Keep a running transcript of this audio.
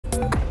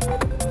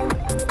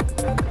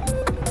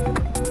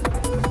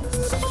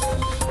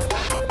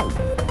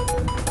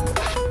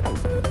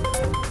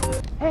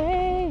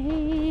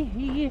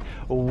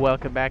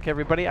Welcome back,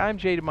 everybody. I'm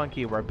Jade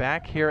Monkey. We're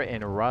back here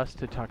in Rust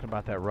to talk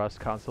about that Rust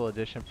Console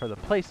Edition for the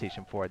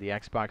PlayStation 4, the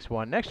Xbox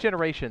One, next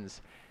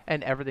generations,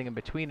 and everything in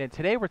between. And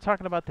today we're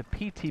talking about the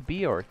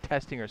PTB, or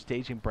Testing or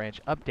Staging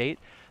Branch update,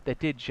 that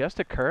did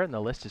just occur, and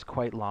the list is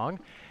quite long,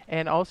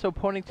 and also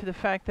pointing to the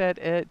fact that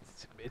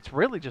it's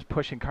really just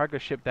pushing cargo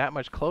ship that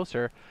much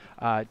closer,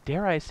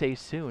 dare I say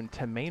soon,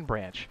 to main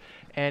branch.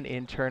 And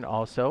in turn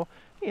also,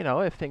 you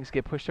know, if things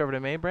get pushed over to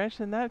main branch,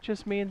 then that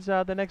just means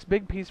the next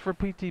big piece for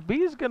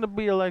PTB is going to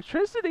be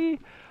electricity.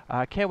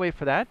 Can't wait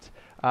for that.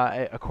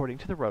 According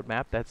to the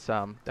roadmap, that's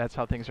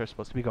how things are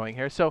supposed to be going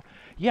here. So,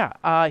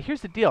 yeah,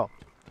 here's the deal.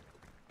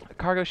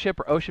 Cargo ship,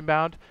 or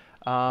Oceanbound,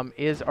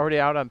 is already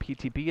out on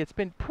PTB. It's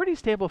been pretty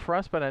stable for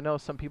us, but I know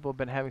some people have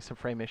been having some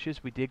frame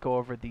issues. We did go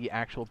over the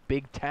actual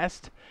big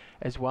test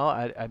as well.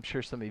 I'm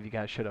sure some of you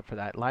guys showed up for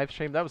that live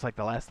stream. That was like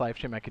the last live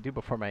stream I could do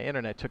before my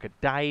internet took a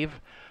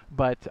dive.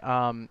 But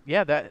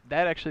yeah, that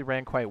actually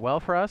ran quite well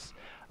for us.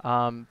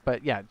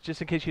 But yeah,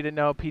 just in case you didn't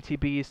know,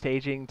 PTB,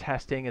 staging,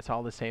 testing, it's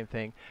all the same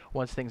thing.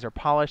 Once things are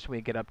polished,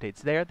 we get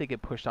updates there. They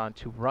get pushed on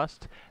to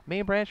Rust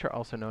main branch, or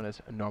also known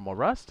as normal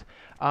Rust.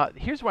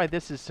 Here's why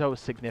this is so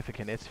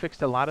significant. It's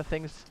fixed a lot of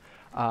things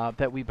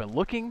that we've been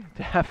looking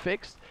to have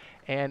fixed,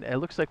 and it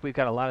looks like we've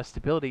got a lot of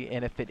stability.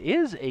 And if it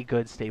is a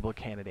good, stable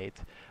candidate,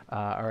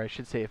 or I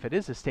should say if it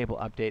is a stable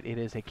update, it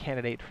is a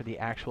candidate for the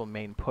actual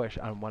main push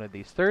on one of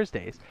these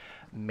Thursdays.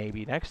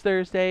 Maybe next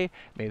Thursday,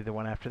 maybe the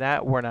one after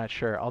that, we're not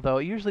sure. Although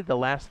usually the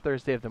last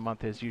Thursday of the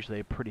month is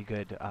usually a pretty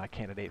good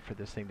candidate for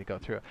this thing to go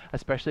through,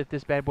 especially if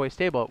this bad boy is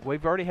stable.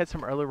 We've already had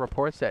some early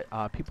reports that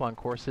people on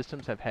core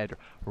systems have had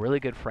really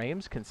good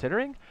frames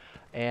considering,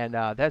 and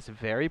that's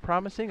very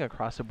promising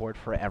across the board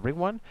for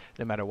everyone,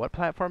 no matter what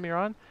platform you're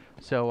on.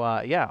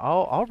 So yeah,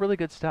 all really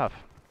good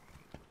stuff.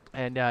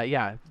 And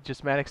yeah,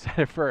 just mad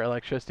excited for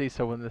electricity,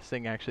 so when this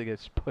thing actually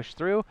gets pushed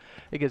through,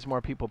 it gives more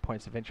people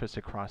points of interest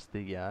across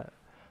the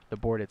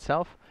board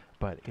itself,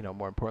 but you know,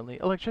 more importantly,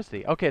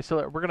 electricity. Okay,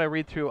 so we're gonna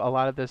read through a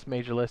lot of this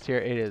major list here.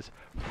 It is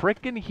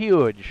freaking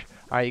huge.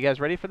 All right, you guys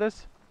ready for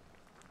this?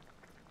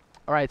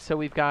 All right, so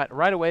we've got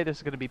right away, this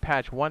is gonna be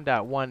patch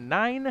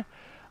 1.19.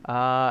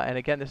 And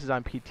again, this is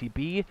on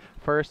PTB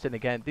first, and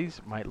again, these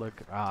might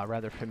look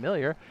rather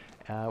familiar.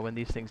 When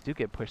these things do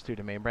get pushed through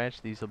to main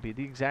branch, these will be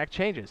the exact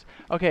changes.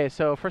 Okay,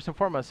 so first and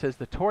foremost, says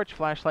the torch,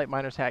 flashlight,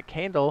 miner's hat,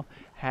 candle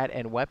hat,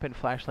 and weapon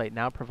flashlight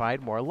now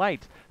provide more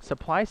light.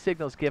 Supply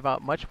signals give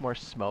out much more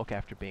smoke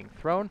after being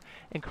thrown.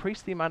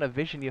 Increase the amount of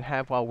vision you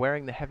have while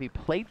wearing the heavy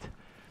plate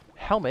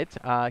helmet.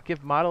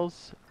 Glove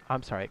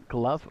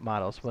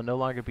models will no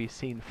longer be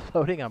seen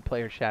floating on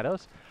player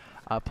shadows.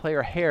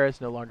 Player hair is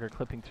no longer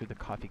clipping through the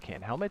coffee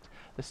can helmet.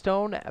 The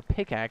stone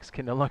pickaxe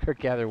can no longer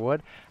gather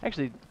wood.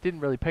 Actually, didn't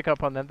really pick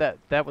up on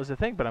that was a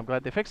thing, but I'm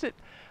glad they fixed it.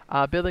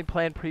 Building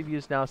plan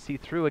previews now see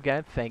through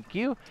again. Thank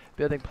you.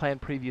 Building plan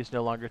previews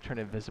no longer turn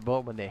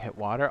invisible when they hit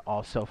water.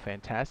 Also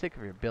fantastic.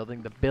 If you're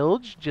building the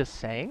bilge, just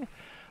saying.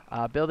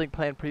 Building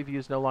plan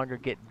previews no longer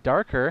get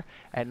darker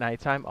at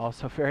nighttime.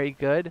 Also very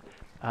good.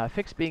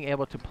 Fix being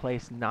able to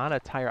place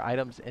non-attire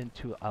items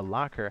into a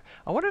locker.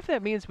 I wonder if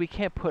that means we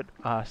can't put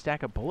a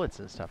stack of bullets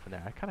and stuff in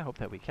there. I kind of hope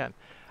that we can.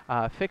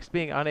 Fix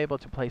being unable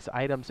to place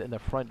items in the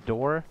front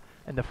door,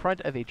 in the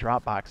front of a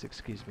drop box.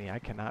 Excuse me, I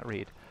cannot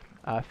read.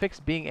 Fix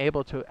being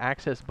able to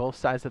access both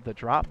sides of the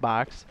drop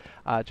box.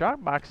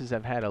 Drop boxes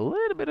have had a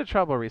little bit of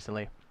trouble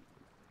recently.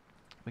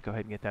 Let me go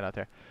ahead and get that out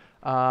there.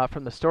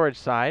 From the storage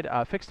side,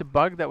 fixed a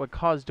bug that would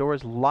cause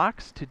doors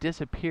locks to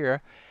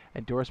disappear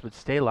and doors would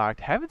stay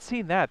locked. Haven't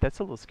seen that. That's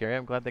a little scary.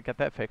 I'm glad they got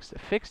that fixed.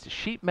 Fixed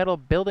sheet metal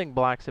building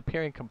blocks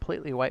appearing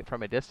completely white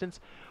from a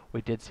distance.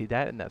 We did see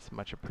that, and that's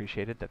much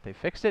appreciated that they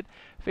fixed it.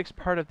 Fixed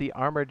part of the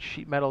armored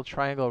sheet metal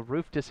triangle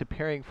roof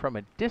disappearing from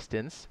a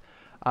distance.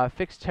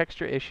 Fixed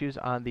texture issues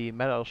on the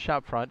metal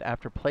shop front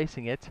after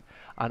placing it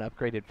on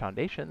upgraded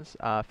foundations.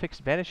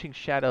 Fixed vanishing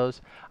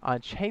shadows on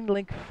chain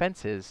link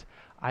fences.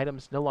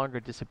 Items no longer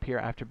disappear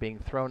after being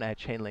thrown at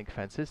chain link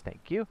fences.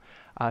 Thank you.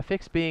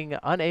 Fixed being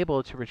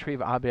unable to retrieve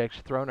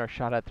objects thrown or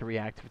shot at the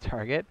reactive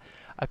target.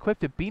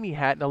 Equipped a beanie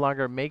hat no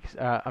longer makes.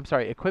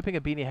 Equipping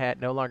a beanie hat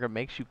no longer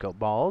makes you go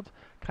bald.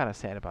 Kind of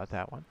sad about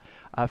that one.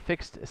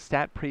 Fixed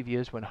stat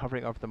previews when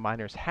hovering over the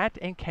miner's hat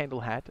and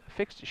candle hat.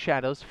 Fixed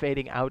shadows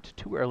fading out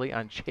too early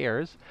on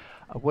chairs,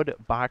 wood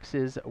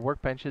boxes,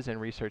 workbenches, and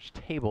research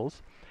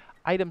tables.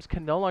 Items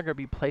can no longer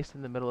be placed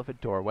in the middle of a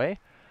doorway.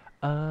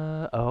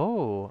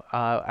 Would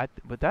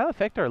that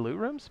affect our loot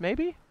rooms,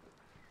 maybe?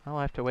 I'll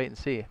have to wait and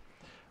see.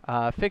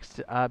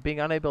 Fixed being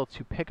unable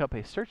to pick up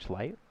a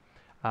searchlight.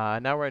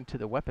 Now we're into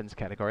the weapons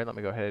category. Let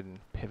me go ahead and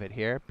pivot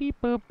here. Beep,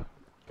 boop,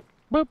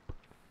 boop.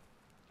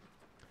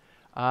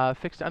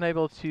 Fixed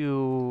unable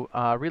to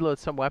reload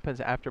some weapons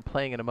after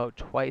playing an emote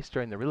twice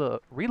during the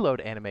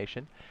reload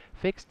animation.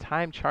 Fixed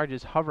time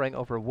charges hovering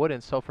over wood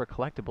and sulfur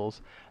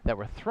collectibles that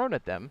were thrown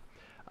at them.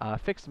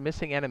 Fixed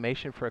missing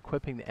animation for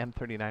equipping the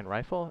M39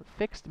 rifle.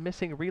 Fixed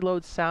missing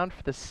reload sound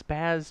for the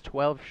Spaz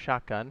 12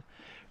 shotgun.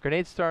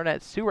 Grenades thrown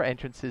at sewer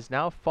entrances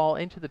now fall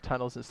into the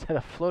tunnels instead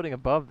of floating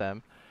above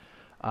them.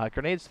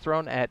 Grenades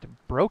thrown at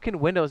broken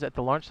windows at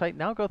the launch site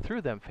now go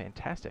through them.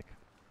 Fantastic.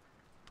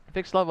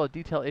 Fixed level of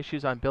detail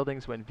issues on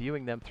buildings when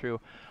viewing them through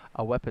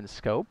a weapon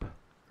scope.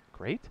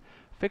 Great.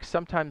 Fixed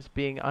sometimes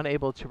being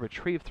unable to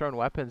retrieve thrown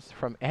weapons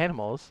from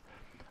animals.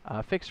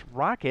 Fixed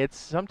rockets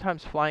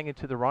sometimes flying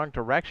into the wrong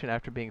direction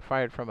after being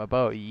fired from a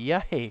bow.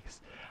 Yikes.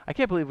 I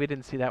can't believe we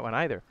didn't see that one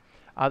either.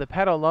 The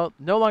paddle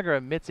no longer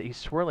emits a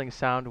swirling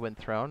sound when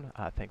thrown.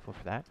 Thankful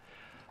for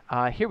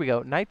that. Here we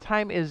go.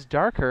 Nighttime is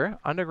darker.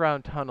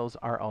 Underground tunnels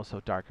are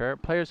also darker.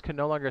 Players can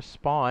no longer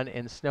spawn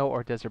in snow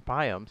or desert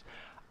biomes.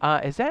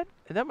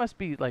 That must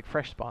be like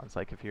fresh spawns,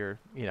 like if you're,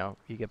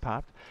 you get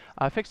popped.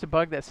 Fixed a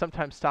bug that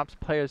sometimes stops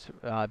players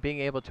being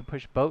able to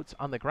push boats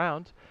on the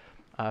ground.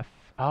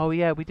 Oh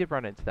yeah, we did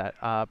run into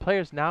that.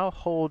 Players now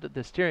hold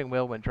the steering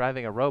wheel when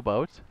driving a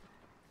rowboat.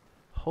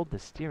 Hold the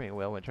steering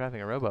wheel when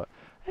driving a rowboat.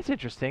 That's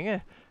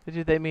interesting.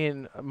 Do they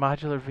mean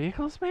modular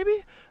vehicles,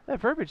 maybe? That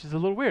verbiage is a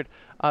little weird.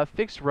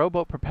 Fixed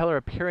rowboat propeller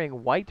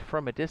appearing white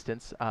from a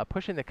distance.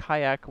 Pushing the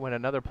kayak when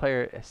another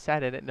player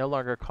sat in it no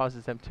longer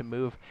causes them to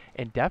move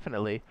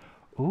indefinitely.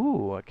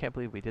 Ooh, I can't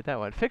believe we did that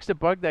one. Fixed a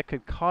bug that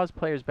could cause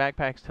players'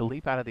 backpacks to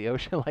leap out of the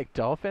ocean like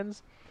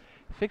dolphins.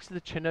 Fixed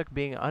the Chinook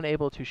being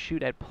unable to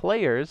shoot at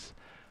players.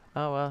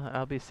 Oh, well,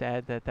 I'll be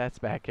sad that that's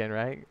back in,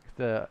 right?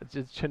 The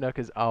Chinook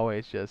is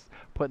always just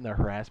putting the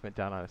harassment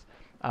down on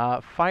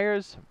us.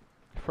 Fires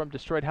from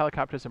destroyed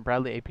helicopters and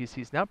Bradley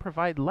APCs now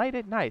provide light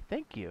at night.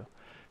 Thank you.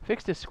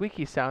 Fixed a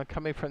squeaky sound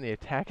coming from the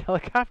attack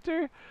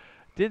helicopter.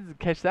 Didn't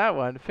catch that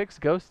one.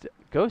 Fixed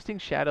ghosting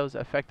shadows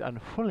effect on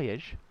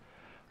foliage.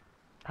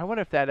 I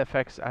wonder if that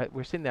affects...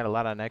 we're seeing that a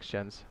lot on next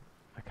gens.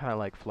 I kind of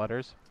like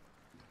flutters.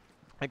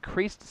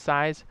 Increased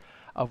size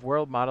of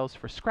world models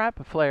for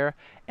Scrap, Flare,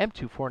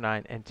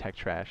 M249, and Tech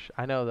Trash.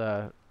 I know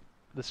the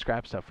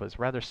Scrap stuff was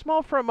rather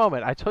small for a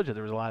moment. I told you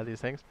there was a lot of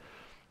these things.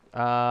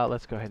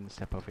 Let's go ahead and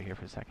step over here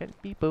for a second.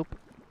 Beep boop.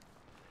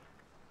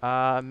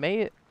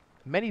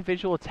 Many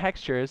visual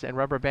textures and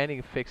rubber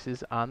banding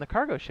fixes on the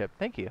cargo ship.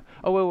 Thank you.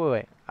 Oh,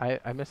 wait.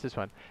 I missed this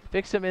one.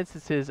 Fix some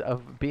instances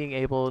of being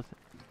able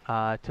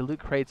to loot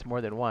crates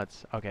more than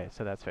once. Okay,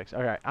 so that's fixed.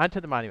 All right, on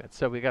to the monuments.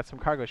 So we got some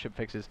cargo ship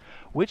fixes,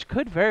 which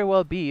could very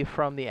well be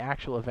from the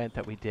actual event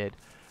that we did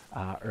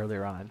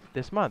earlier on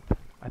this month.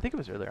 I think it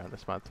was earlier on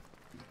this month.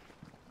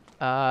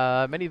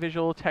 Many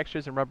visual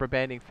textures and rubber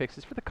banding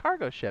fixes for the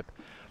cargo ship.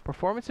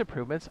 Performance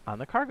improvements on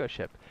the cargo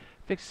ship.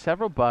 Fixed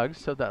several bugs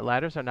so that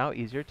ladders are now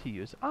easier to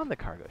use on the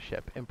cargo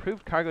ship.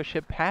 Improved cargo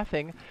ship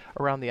pathing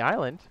around the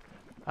island.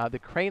 The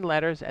crane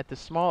ladders at the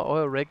small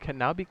oil rig can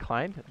now be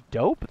climbed.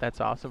 Dope.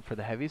 That's awesome for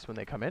the heavies when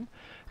they come in.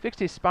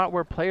 Fixed a spot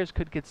where players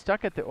could get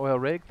stuck at the oil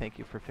rig. Thank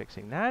you for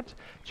fixing that.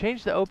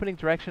 Changed the opening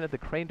direction of the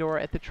crane door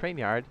at the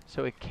Trainyard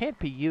so it can't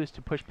be used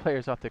to push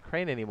players off the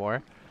crane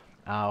anymore.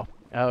 Oh,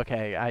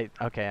 okay.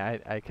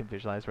 I can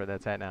visualize where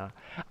that's at now.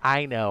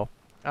 I know.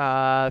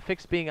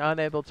 Fixed being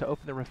unable to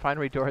open the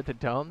refinery door at the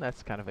dome.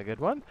 That's kind of a good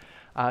one.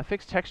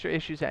 Fixed texture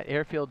issues at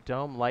airfield,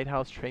 dome,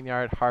 lighthouse,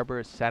 Trainyard,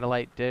 harbor,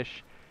 satellite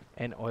dish,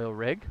 and oil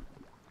rig.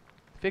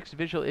 Fixed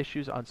visual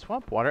issues on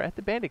swamp water at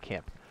the bandit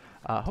camp.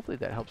 Hopefully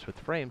that helps with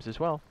frames as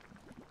well.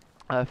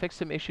 Fixed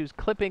some issues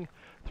clipping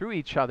through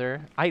each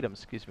other,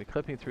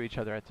 clipping through each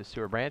other at the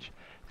sewer branch.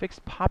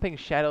 Fixed popping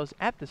shadows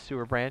at the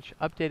sewer branch,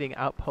 updating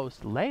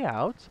outpost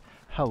layout.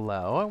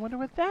 Hello, I wonder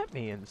what that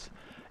means.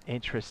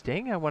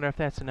 Interesting. I wonder if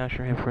that's an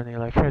usher in for the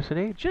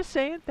electricity. Just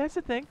saying, that's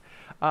the thing.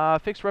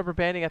 Fixed rubber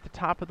banding at the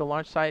top of the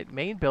launch site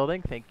main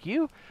building. Thank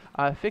you.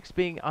 Fixed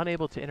being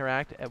unable to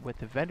interact with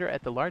the vendor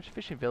at the large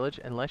fishing village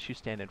unless you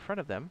stand in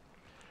front of them.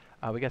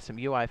 We got some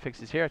UI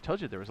fixes here. I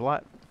told you there was a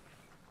lot.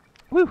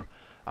 Woo!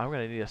 I'm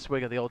going to need a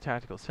swig of the old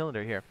tactical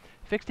cylinder here.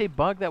 Fixed a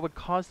bug that would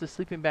cause the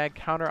sleeping bag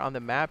counter on the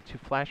map to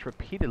flash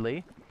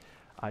repeatedly.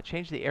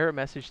 Changed the error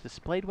message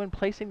displayed when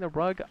placing the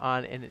rug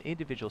on an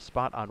individual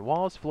spot on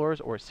walls,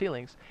 floors, or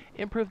ceilings.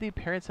 Improved the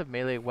appearance of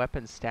melee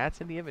weapon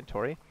stats in the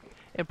inventory.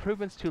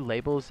 Improvements to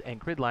labels and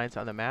grid lines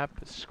on the map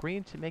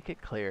screen to make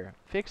it clear.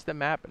 Fixed the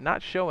map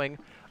not showing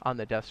on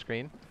the death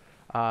screen.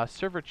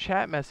 Server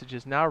chat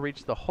messages now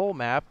reach the whole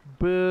map.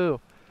 Boo!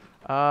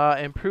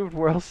 Improved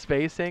word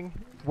spacing,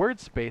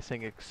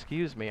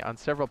 on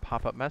several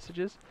pop-up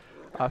messages.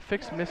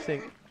 Fixed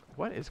missing...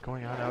 What is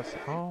going on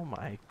outside? Oh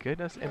my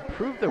goodness.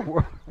 Improve the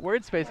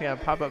word spacing on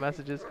pop-up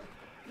messages.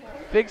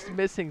 Fixed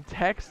missing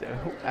text.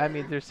 I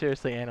mean, there's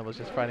seriously animals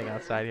just fighting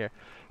outside here.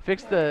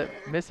 Fixed the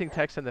missing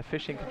text on the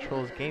fishing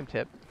controls game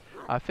tip.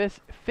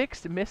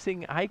 Fixed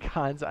missing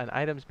icons on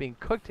items being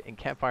cooked in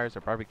campfires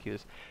or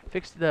barbecues.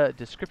 Fixed the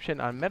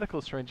description on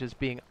medical syringes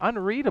being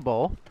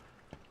unreadable.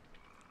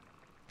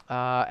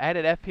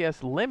 Added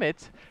FPS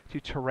limit to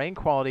terrain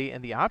quality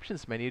in the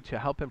options menu to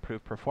help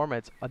improve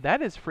performance.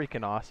 That is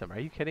freaking awesome. Are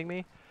you kidding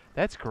me?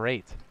 That's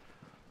great.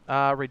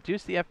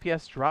 Reduce the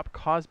FPS drop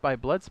caused by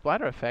blood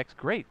splatter effects.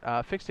 Great.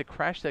 Fixed a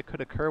crash that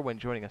could occur when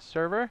joining a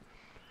server.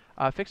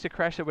 Fixed a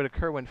crash that would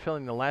occur when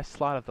filling the last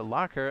slot of the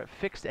locker.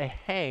 Fixed a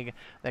hang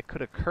that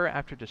could occur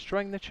after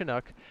destroying the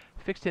Chinook.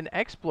 Fixed an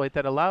exploit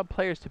that allowed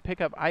players to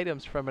pick up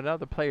items from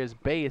another player's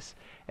base.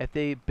 If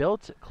they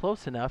built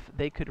close enough,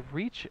 they could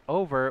reach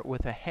over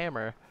with a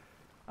hammer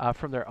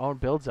from their own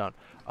build zone.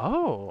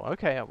 Oh,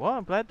 okay. Well,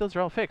 I'm glad those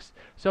are all fixed.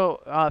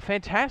 So,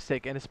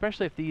 fantastic, and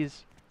especially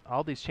if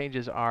all these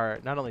changes are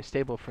not only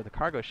stable for the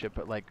cargo ship,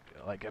 but like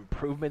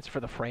improvements for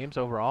the frames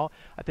overall.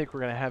 I think we're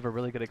going to have a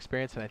really good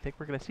experience, and I think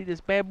we're going to see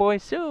this bad boy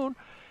soon.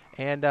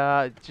 And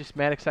just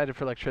mad excited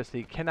for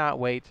electricity. Cannot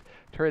wait.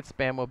 Turret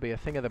spam will be a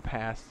thing of the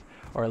past,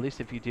 or at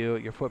least if you do,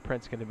 your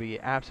footprint's going to be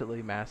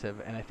absolutely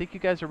massive. And I think you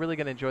guys are really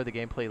going to enjoy the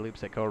gameplay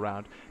loops that go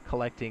around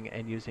collecting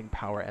and using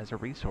power as a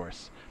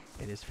resource.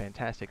 It is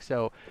fantastic.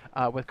 So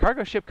with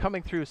cargo ship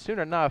coming through soon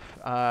enough,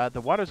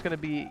 the water's going to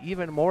be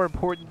even more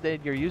important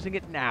than you're using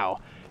it now.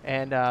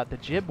 And the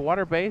Jib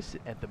water base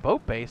at the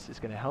boat base is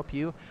going to help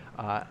you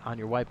on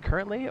your wipe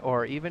currently,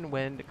 or even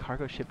when the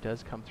cargo ship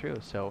does come through.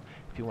 So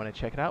if you want to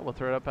check it out, we'll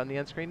throw it up on the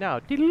end screen now.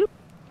 Dee-doop.